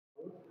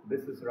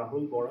This is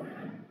Rahul Borah,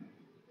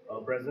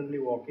 presently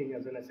working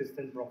as an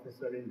assistant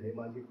professor in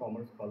Dhemaji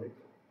Commerce College.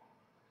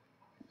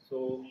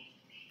 So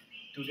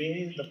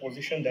today, the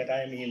position that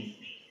I am in,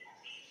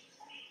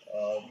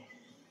 uh,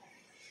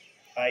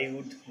 I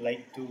would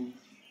like to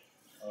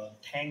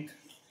thank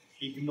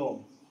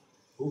IGNOU,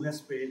 who has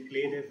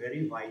played a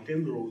very vital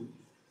role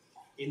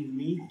in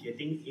me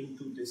getting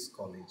into this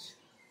college.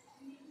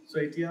 So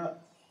এতিয়া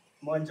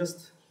মই just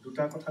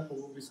দুটা কথা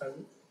ক'ব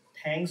বিচাৰোঁ.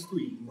 Thanks to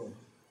IGNOU.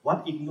 What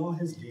IGNOU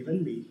has given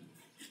me,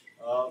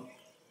 uh,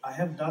 I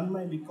have done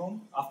my BCom.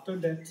 After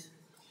that,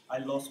 I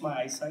lost my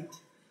eyesight,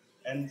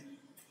 and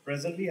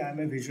presently I am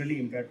a visually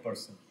impaired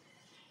person.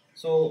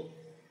 So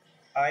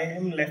I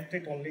am left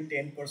at only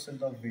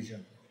 10% of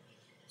vision.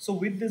 So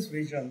with this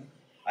vision,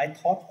 I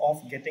thought of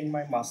getting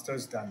my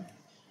master's done.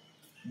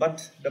 But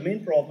the main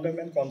problem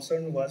and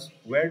concern was,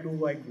 where do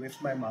I get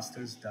my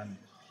master's done?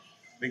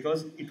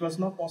 Because it was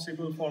not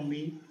possible for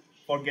me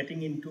for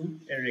getting into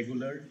a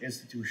regular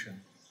institution,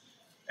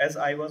 as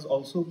I was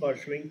also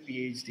pursuing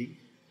PhD,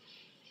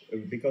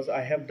 because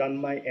I have done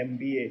my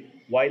MBA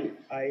while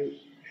I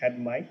had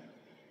my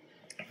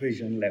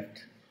vision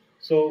left.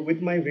 So with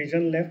my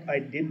vision left, I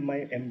did my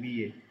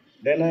MBA.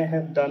 Then I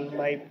have done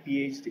my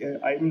PhD.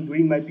 I'm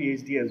doing my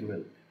PhD as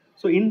well.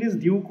 So in this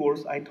due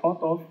course, I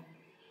thought of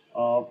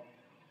uh,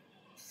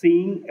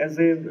 seeing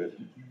as a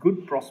good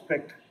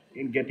prospect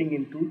in getting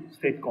into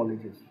state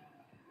colleges.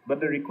 But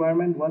the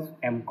requirement was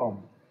MCOM.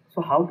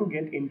 So how to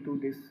get into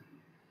these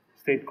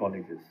state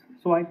colleges?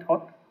 So I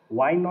thought,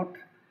 why not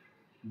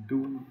do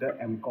the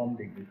MCOM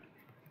degree?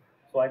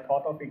 So I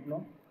thought of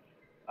IGNOU.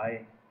 I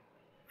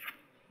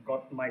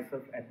got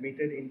myself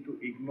admitted into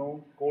IGNOU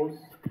course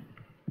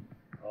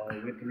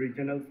with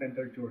Regional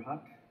Centre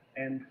Jorhat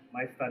and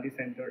my study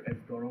center at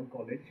Darrang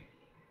College.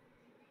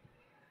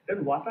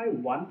 Then what I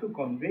want to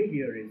convey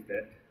here is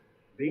that,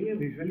 being a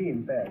visually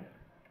impaired,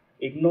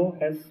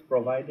 IGNOU has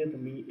provided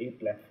me a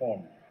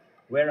platform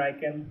where I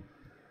can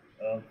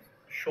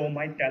show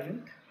my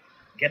talent,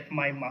 get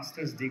my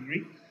master's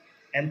degree,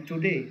 and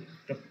today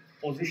the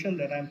position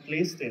that I'm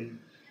placed in,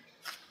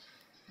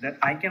 that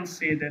I can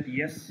say that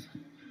yes,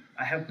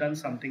 I have done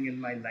something in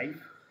my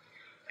life,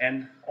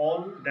 and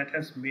all that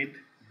has made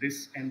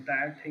this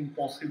entire thing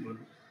possible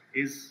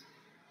is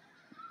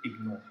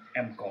IGNOU,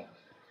 MCOM.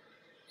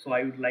 So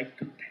I would like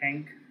to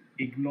thank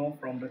IGNOU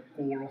from the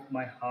core of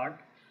my heart,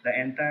 the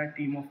entire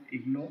team of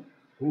IGNOU,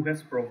 who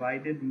has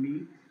provided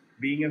me.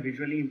 Being a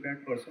visually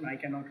impaired person, I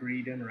cannot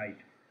read and write.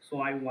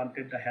 So I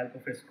wanted the help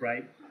of a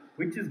scribe,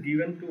 which is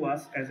given to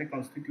us as a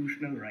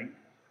constitutional right.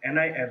 And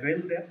I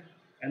availed that.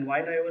 And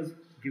while I was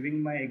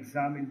giving my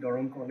exam in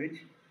Darrang College,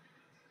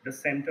 the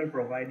center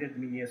provided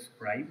me a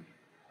scribe.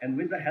 And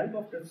with the help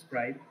of that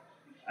scribe,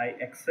 I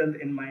excelled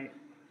in my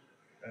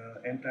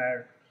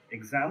entire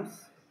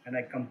exams, and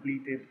I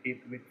completed it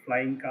with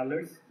flying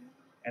colors.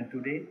 And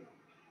today,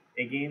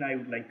 again, I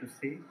would like to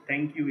say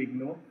thank you,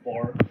 IGNOU,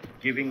 for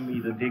giving me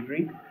the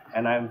degree,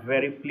 and I am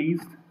very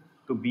pleased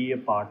to be a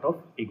part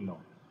of IGNOU.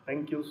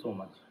 Thank you so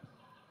much.